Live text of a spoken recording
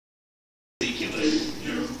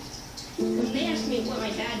me what my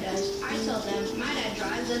dad does, I tell them my dad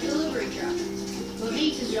drives a delivery truck. What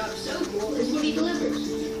makes his job so cool is what he delivers.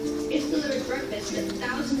 It's delivered breakfast to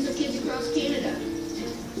thousands of kids across Canada.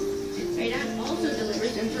 My dad also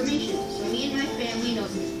delivers information, so me and my family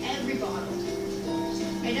knows every bottle.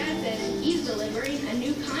 My dad says he's delivering a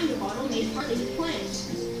new kind of bottle made partly with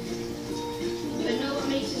plants. But know what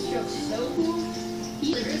makes his truck so cool?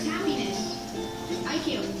 He delivers happiness. I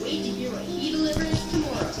can't wait to hear what he delivers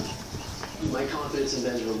tomorrow. My confidence in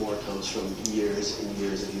Benjamin Moore comes from years and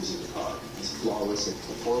years of using the product. It's flawless, it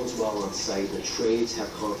performs well on site, the trades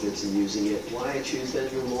have confidence in using it. Why I choose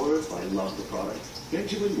Benjamin Moore? I love the product.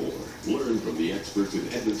 Benjamin Moore. Learn from the experts in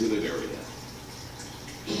Edmonton and area.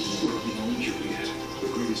 Will you enjoy it? The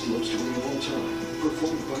greatest love story of all time.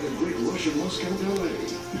 Performed by the great Russian Moscow Ballet.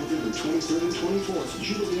 November 23rd and 24th,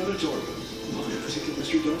 Jubilee Auditorium. Buy a ticket,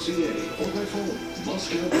 Mr. Dossier, or by phone.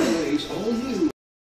 Moscow Ballet's all new